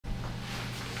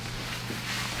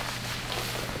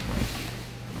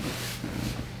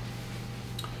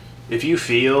If you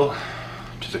feel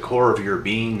to the core of your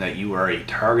being that you are a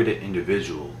targeted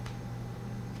individual,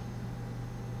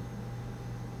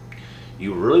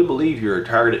 you really believe you're a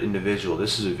targeted individual,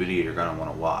 this is a video you're going to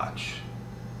want to watch,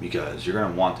 because you're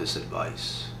going to want this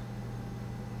advice.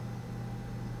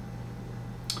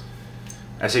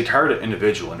 As a targeted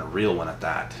individual, and a real one at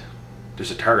that,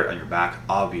 there's a target on your back.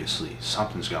 Obviously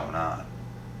something's going on.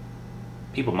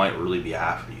 People might really be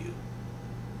after you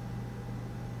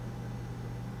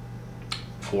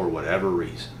for whatever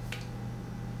reason.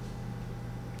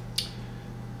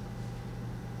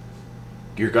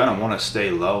 You're going to want to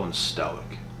stay low and stoic.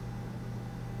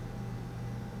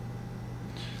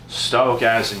 Stoic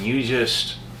as in you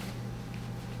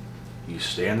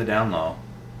stay on the down low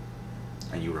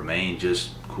and you remain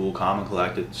just cool, calm, and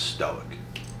collected, stoic.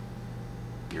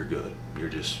 You're good.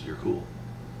 You're cool.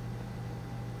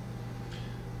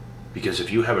 Because if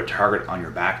you have a target on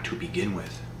your back to begin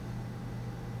with,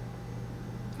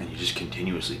 and you just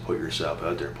continuously put yourself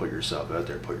out there, put yourself out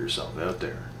there, put yourself out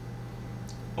there,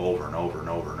 over and over and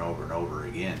over and over and over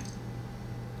again,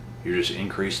 you're just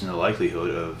increasing the likelihood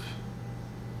of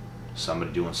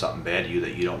somebody doing something bad to you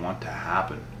that you don't want to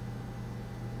happen.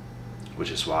 Which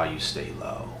is why you stay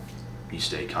low. You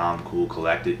stay calm, cool,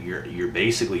 collected. You're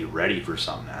basically ready for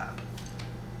something to happen.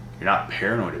 You're not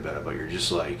paranoid about it, but you're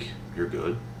just like, you're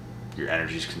good. Your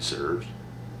energy's conserved.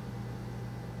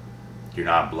 You're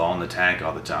not blowing the tank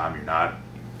all the time. You're not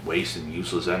wasting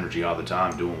useless energy all the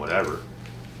time doing whatever.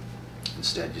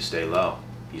 Instead, you stay low.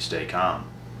 You stay calm.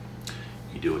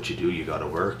 You do what you do. You go to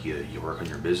work. You work on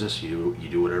your business. You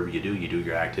do whatever you do. You do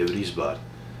your activities, but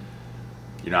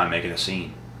you're not making a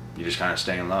scene. You're just kind of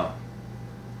staying low.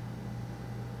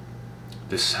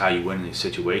 This is how you win in these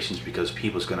situations, because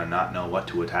people's going to not know what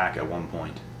to attack at one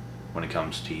point when it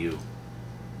comes to you.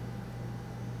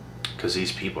 Because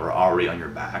these people are already on your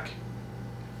back.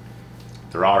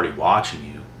 They're already watching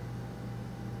you.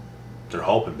 They're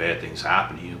hoping bad things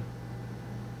happen to you.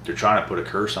 They're trying to put a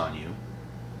curse on you.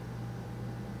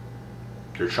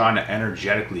 They're trying to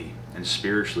energetically and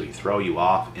spiritually throw you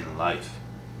off in life.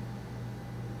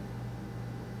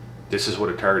 This is what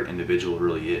a target individual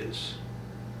really is.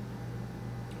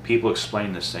 People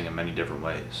explain this thing in many different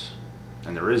ways.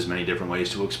 And there is many different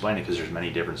ways to explain it, because there's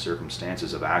many different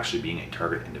circumstances of actually being a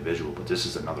target individual, but this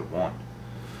is another one.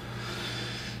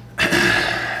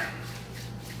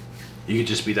 You could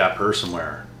just be that person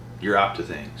where you're up to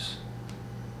things.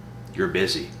 You're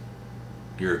busy.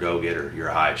 You're a go-getter. You're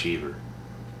a high achiever.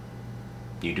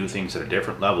 You do things at a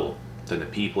different level than the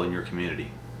people in your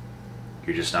community.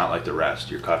 You're just not like the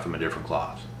rest. You're cut from a different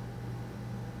cloth.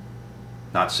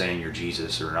 Not saying you're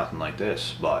Jesus or nothing like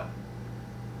this, but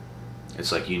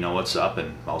it's like you know what's up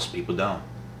and most people don't.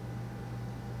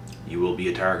 You will be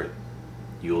a target.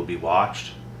 You will be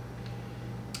watched.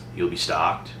 You'll be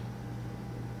stalked.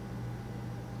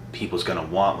 People's going to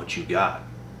want what you got.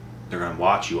 They're going to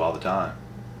watch you all the time,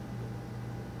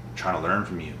 trying to learn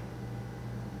from you.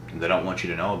 And they don't want you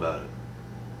to know about it.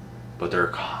 But they're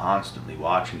constantly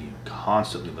watching you,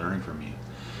 constantly learning from you,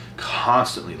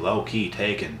 constantly low-key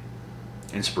taking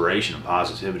inspiration and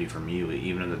positivity from you,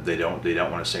 even if they don't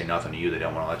want to say nothing to you. They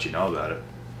don't want to let you know about it,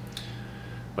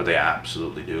 but they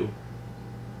absolutely do,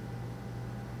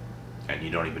 and you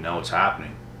don't even know what's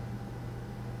happening.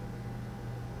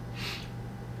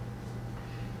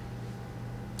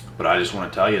 But I just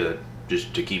want to tell you that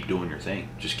just to keep doing your thing.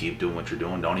 Just keep doing what you're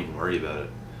doing. Don't even worry about it.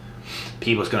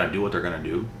 People's going to do what they're going to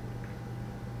do,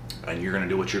 and you're going to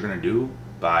do what you're going to do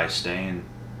by staying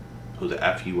who the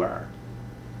F you are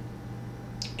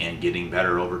and getting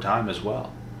better over time as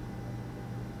well.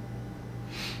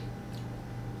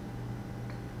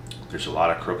 There's a lot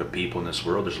of crooked people in this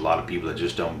world. There's a lot of people that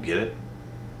just don't get it.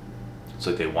 It's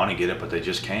like they want to get it, but they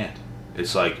just can't.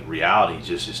 It's like reality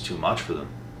just is too much for them.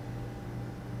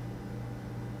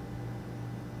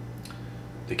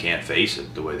 They can't face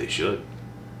it the way they should.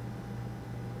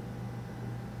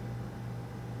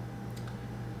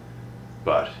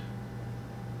 But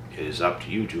it is up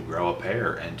to you to grow a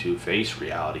pair and to face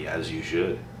reality as you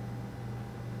should.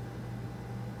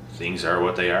 Things are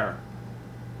what they are.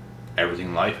 Everything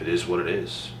in life, it is what it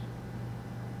is.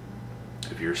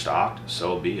 If you're stalked,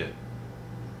 so be it.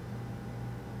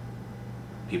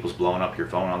 People's blowing up your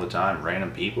phone all the time,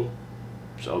 random people,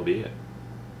 so be it.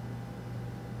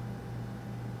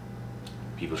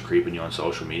 People's creeping you on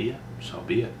social media, so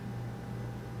be it.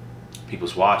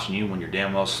 People's watching you when you're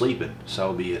damn well sleeping,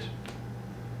 so be it.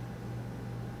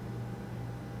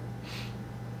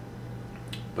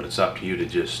 But it's up to you to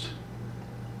just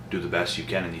do the best you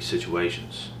can in these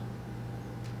situations.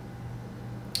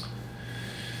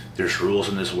 There's rules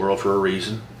in this world for a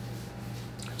reason.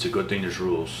 It's a good thing there's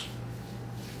rules.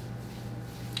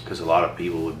 Because a lot of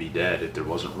people would be dead if there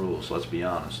wasn't rules, let's be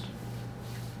honest.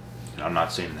 And I'm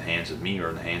not saying in the hands of me or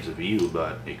in the hands of you,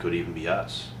 but it could even be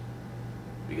us.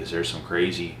 Because there's some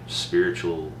crazy,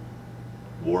 spiritual,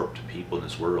 warped people in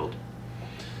this world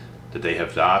that they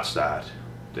have thoughts that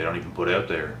they don't even put out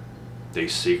there. They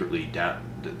secretly,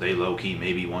 they low-key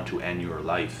maybe want to end your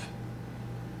life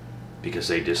because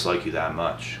they dislike you that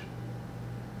much.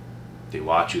 They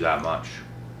watch you that much.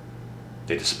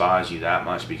 They despise you that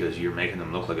much because you're making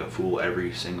them look like a fool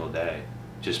every single day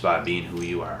just by being who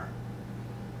you are.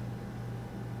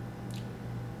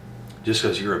 Just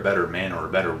because you're a better man or a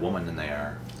better woman than they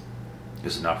are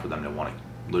is enough for them to want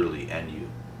to literally end you.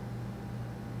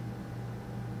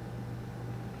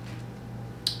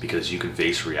 Because you can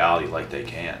face reality like they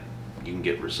can. You can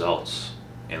get results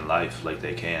in life like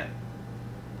they can.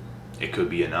 It could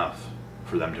be enough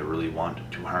for them to really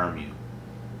want to harm you.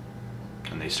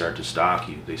 And they start to stalk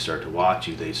you, they start to watch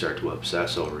you, they start to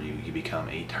obsess over you. You become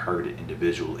a targeted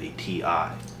individual, a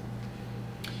TI.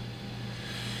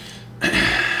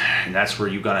 And that's where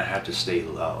you're gonna have to stay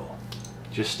low.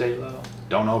 Just stay low.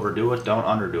 Don't overdo it, don't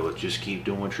underdo it. Just keep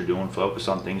doing what you're doing, focus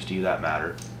on things to you that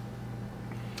matter.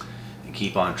 And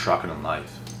keep on trucking in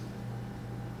life.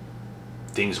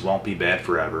 Things won't be bad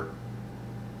forever.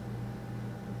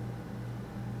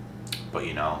 But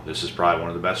you know, this is probably one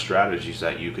of the best strategies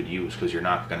that you could use because you're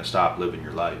not going to stop living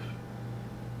your life.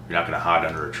 You're not going to hide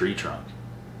under a tree trunk.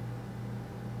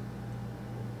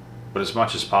 But as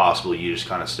much as possible, you just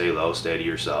kind of stay low, stay to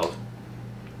yourself.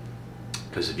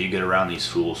 Because if you get around these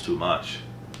fools too much,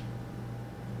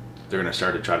 they're going to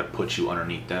start to try to put you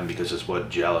underneath them because it's what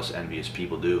jealous, envious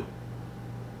people do.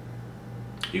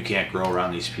 You can't grow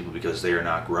around these people because they are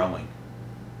not growing.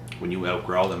 When you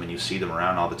outgrow them and you see them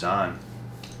around all the time,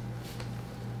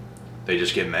 they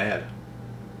just get mad.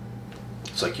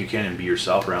 It's like you can't even be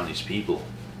yourself around these people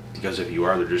because if you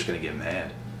are, they're just going to get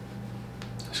mad.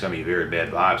 It's going to be a very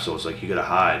bad vibe. So it's like you got to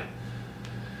hide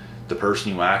the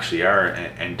person you actually are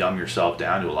and dumb yourself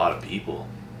down to a lot of people.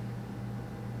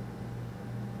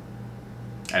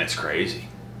 And it's crazy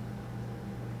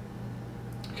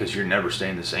because you're never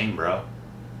staying the same, bro.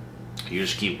 You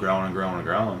just keep growing and growing and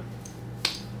growing.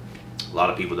 A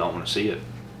lot of people don't want to see it.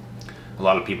 A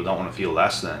lot of people don't want to feel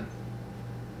less than.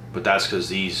 But that's because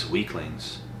these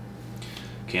weaklings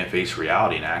can't face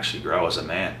reality and actually grow as a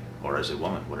man or as a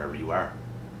woman, whatever you are.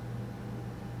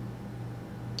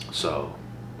 So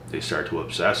they start to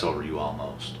obsess over you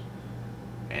almost.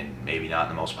 And maybe not in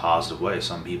the most positive way.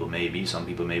 Some people may be, some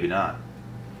people maybe not.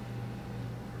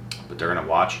 But they're going to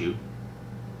watch you.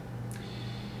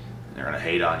 They're going to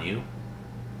hate on you.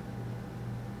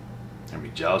 They're going to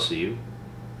be jealous of you.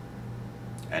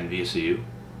 Envious of you.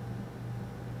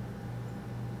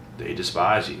 They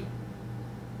despise you.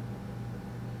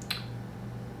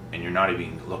 And you're not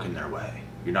even looking their way.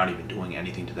 You're not even doing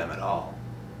anything to them at all.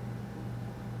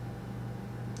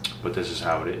 But this is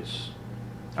how it is.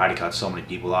 I had to cut so many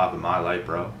people off in my life,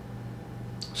 bro.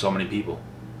 So many people.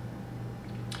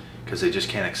 Because they just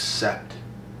can't accept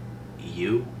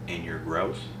you and your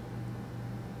growth.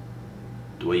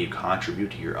 The way you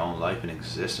contribute to your own life and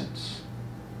existence.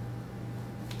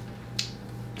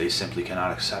 They simply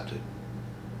cannot accept it.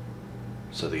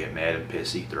 So they get mad and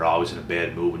pissy. They're always in a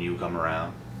bad mood when you come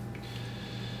around.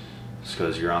 It's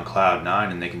because you're on cloud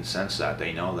 9 and they can sense that.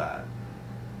 They know that.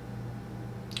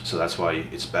 So that's why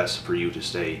it's best for you to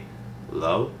stay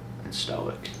low and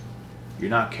stoic. You're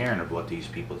not caring of what these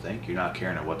people think. You're not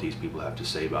caring of what these people have to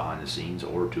say behind the scenes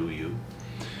or to you.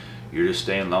 You're just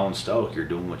staying low and stoic. You're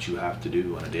doing what you have to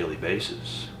do on a daily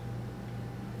basis.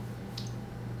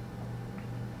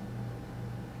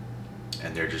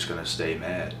 And they're just going to stay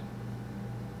mad.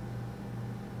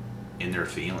 In their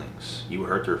feelings. You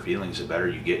hurt their feelings, the better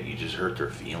you get, you just hurt their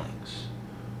feelings.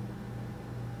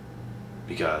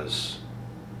 Because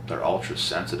they're ultra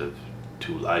sensitive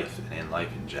to life and in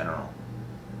life in general.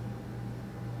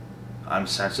 I'm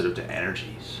sensitive to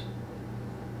energies.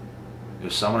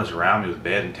 If someone is around me with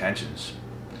bad intentions,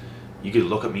 you could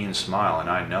look at me and smile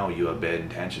and I know you have bad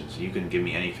intentions. You can give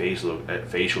me any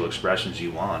facial expressions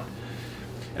you want.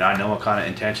 And I know what kind of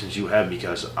intentions you have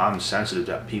because I'm sensitive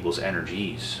to people's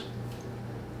energies.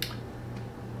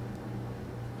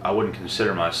 I wouldn't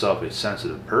consider myself a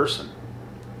sensitive person,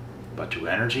 but to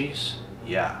energies,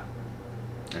 yeah.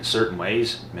 In certain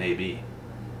ways, maybe.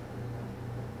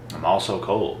 I'm also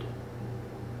cold.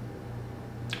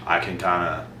 I can kind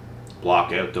of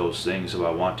block out those things if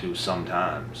I want to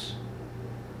sometimes.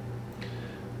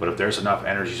 But if there's enough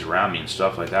energies around me and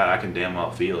stuff like that, I can damn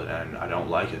well feel it, and I don't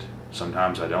like it.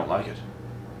 Sometimes I don't like it.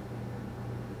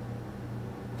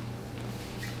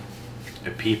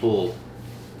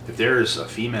 if there's a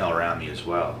female around me as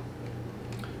well,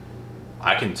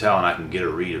 I can tell and I can get a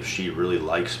read if she really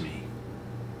likes me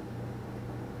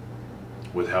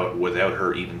without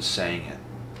her even saying it.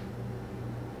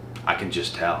 I can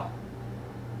just tell.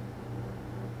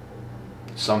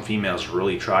 Some females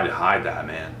really try to hide that,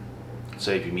 man.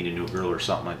 Say if you meet a new girl or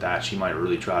something like that, she might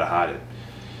really try to hide it.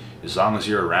 As long as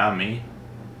you're around me,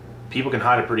 people can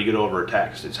hide it pretty good over a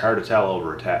text. It's hard to tell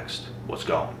over a text what's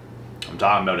going. I'm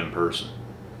talking about in person.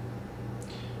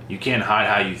 You can't hide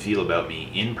how you feel about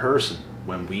me in person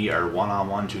when we are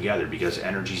one-on-one together, because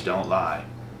energies don't lie.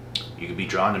 You could be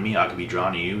drawn to me, I could be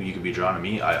drawn to you, you could be drawn to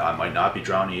me, I might not be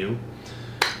drawn to you.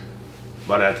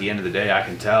 But at the end of the day, I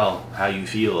can tell how you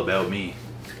feel about me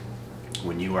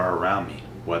when you are around me,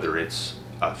 whether it's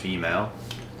a female,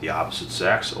 the opposite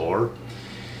sex, or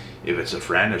if it's a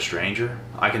friend, a stranger.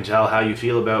 I can tell how you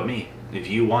feel about me. If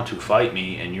you want to fight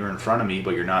me and you're in front of me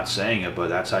but you're not saying it, but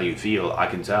that's how you feel, I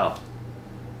can tell.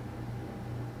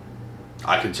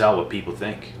 I can tell what people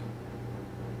think.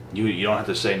 You don't have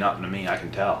to say nothing to me, I can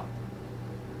tell.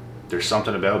 There's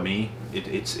something about me,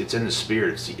 it's in the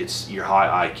spirit, it's your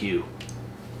high IQ,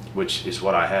 which is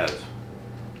what I have,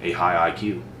 a high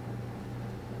IQ.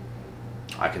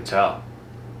 I can tell.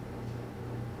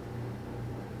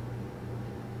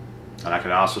 And I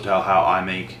can also tell how I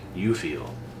make you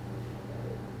feel.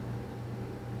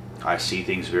 I see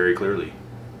things very clearly.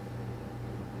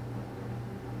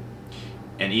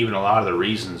 And even a lot of the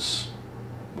reasons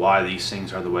why these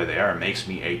things are the way they are makes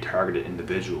me a targeted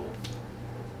individual.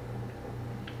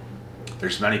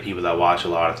 There's many people that watch a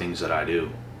lot of things that I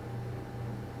do.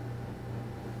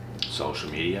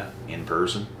 Social media, in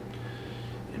person,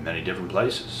 in many different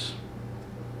places.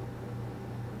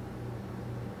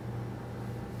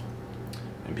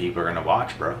 And people are going to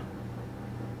watch, bro.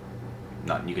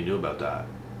 Nothing you can do about that.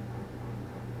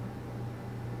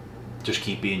 Just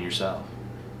keep being yourself.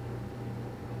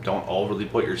 Don't overly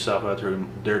put yourself out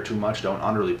there too much. Don't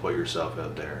underly put yourself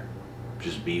out there.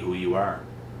 Just be who you are.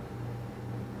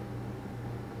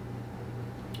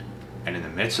 And in the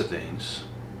midst of things,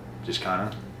 just kind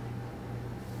of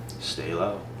stay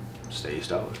low, stay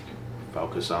stoic.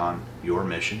 Focus on your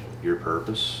mission, your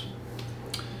purpose.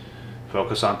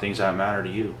 Focus on things that matter to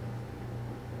you.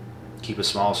 Keep a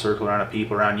small circle around of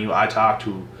people around you.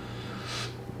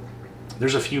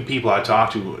 There's a few people I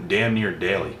talk to damn near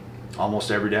daily,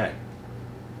 almost every day.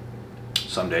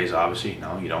 Some days, obviously,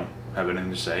 no, you don't have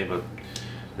anything to say, but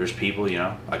there's people,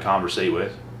 I conversate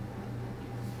with.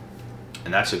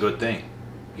 And that's a good thing,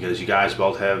 because you guys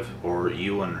both have, or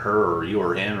you and her, or you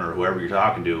or him, or whoever you're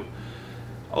talking to,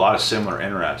 a lot of similar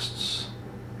interests.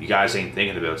 You guys ain't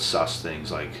thinking about sus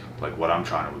things like what I'm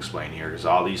trying to explain here, because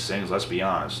all these things, let's be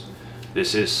honest,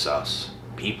 this is sus.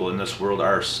 People in this world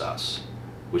are sus,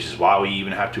 which is why we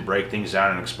even have to break things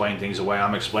down and explain things the way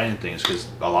I'm explaining things, because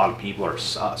a lot of people are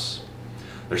sus.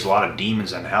 There's a lot of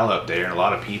demons in hell out there, and a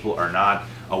lot of people are not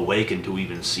awakened to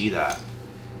even see that.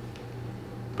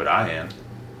 But I am,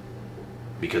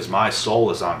 because my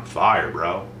soul is on fire,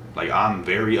 bro. Like, I'm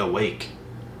very awake.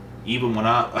 Even when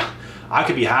I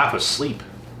could be half asleep,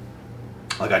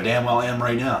 like I damn well am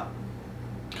right now,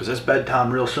 because it's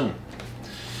bedtime real soon.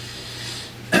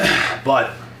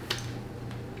 But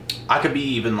I could be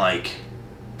even like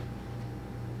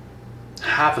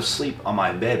half asleep on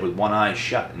my bed with one eye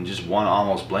shut and just one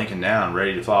almost blinking down,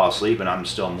 ready to fall asleep, and I'm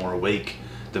still more awake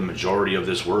than the majority of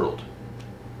this world.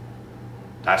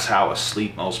 That's how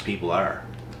asleep most people are.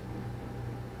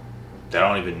 They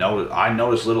don't even notice. I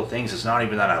notice little things. It's not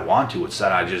even that I want to, it's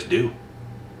that I just do.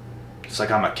 It's like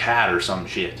I'm a cat or some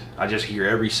shit. I just hear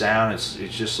every sound. It's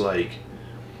just like,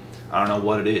 I don't know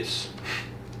what it is.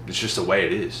 It's just the way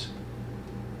it is.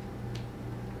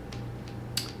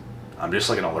 I'm just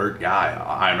like an alert guy.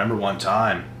 I remember one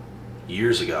time,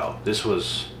 years ago, this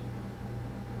was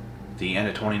the end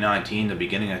of 2019, the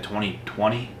beginning of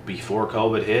 2020, before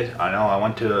COVID hit. I know I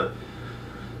went to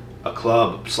a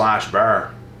club /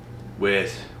 bar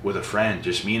with a friend,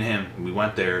 just me and him. We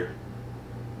went there.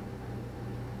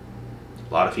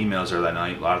 A lot of females there that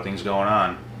night, a lot of things going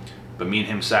on. But me and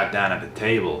him sat down at the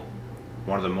table,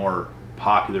 one of the more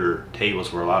popular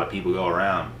tables where a lot of people go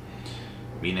around.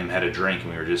 Me and him had a drink and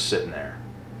we were just sitting there.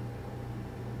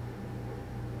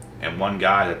 And one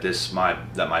guy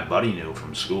that my buddy knew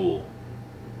from school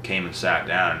came and sat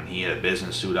down, and he had a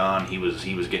business suit on. He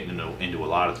was getting into a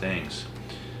lot of things.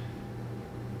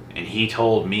 And he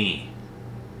told me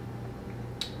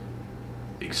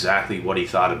exactly what he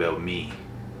thought about me.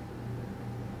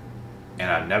 And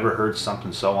I've never heard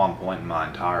something so on point in my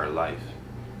entire life.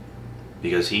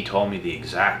 Because he told me the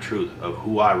exact truth of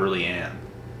who I really am.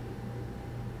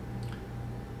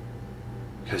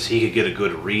 because he could get a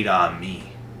good read on me.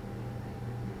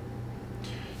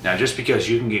 Now, just because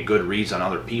you can get good reads on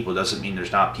other people doesn't mean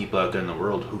there's not people out there in the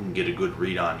world who can get a good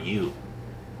read on you.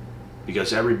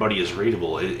 Because everybody is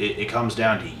readable. It comes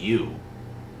down to you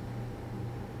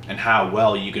and how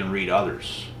well you can read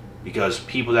others. Because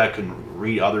people that can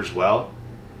read others well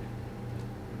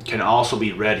can also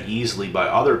be read easily by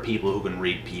other people who can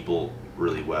read people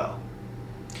really well.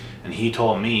 And he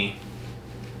told me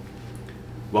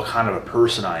what kind of a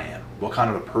person I am, what kind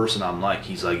of a person I'm like.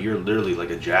 He's like, you're literally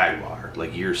like a jaguar.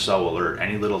 Like, you're so alert.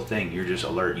 Any little thing, you're just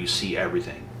alert. You see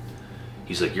everything.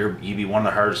 He's like, you'd be one of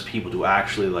the hardest people to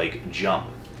actually like jump,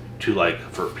 to like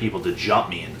for people to jump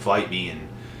me and fight me and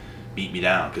beat me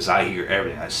down, because I hear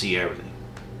everything, I see everything.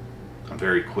 I'm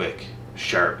very quick,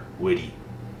 sharp, witty,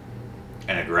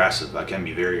 and aggressive. I can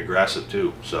be very aggressive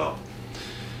too. So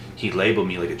he labeled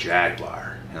me like a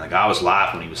jaguar, and like I was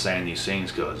laughing when he was saying these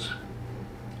things, because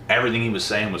everything he was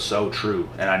saying was so true.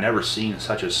 And I never seen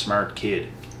such a smart kid.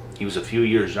 He was a few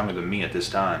years younger than me at this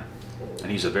time, and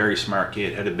he's a very smart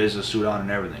kid, had a business suit on and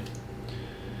everything.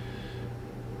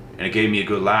 And it gave me a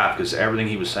good laugh, because everything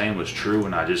he was saying was true,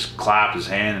 and I just clapped his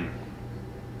hand, and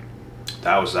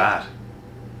that was that.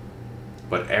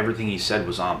 But everything he said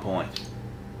was on point.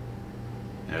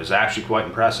 And it was actually quite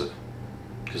impressive,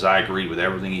 because I agreed with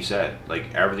everything he said.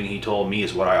 Like, everything he told me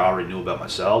is what I already knew about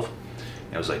myself.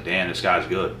 And I was like, damn, this guy's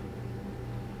good.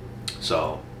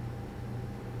 So,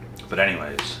 but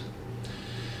anyways,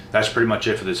 that's pretty much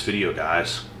it for this video,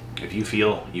 guys. If you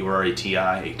feel you are a TI,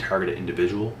 a targeted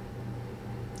individual,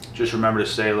 just remember to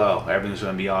stay low. Everything's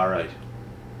going to be alright.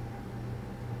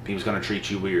 People's going to treat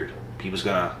you weird. People's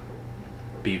going to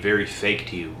be very fake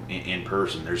to you in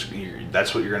person.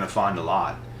 That's what you're going to find a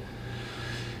lot.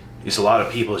 Is a lot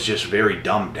of people is just very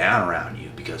dumbed down around you,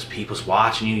 because people's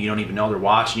watching you. You don't even know they're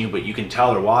watching you, but you can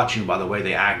tell they're watching you by the way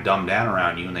they act dumbed down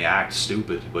around you, and they act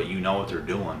stupid, but you know what they're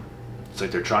doing. It's like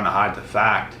they're trying to hide the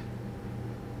fact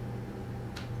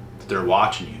that they're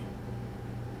watching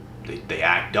you. They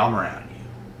act dumb around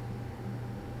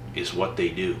you, is what they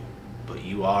do. But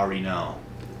you already know.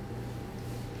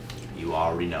 You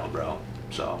already know, bro.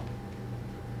 So,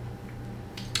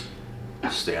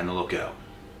 stay on the lookout.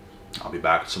 I'll be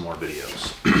back with some more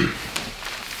videos.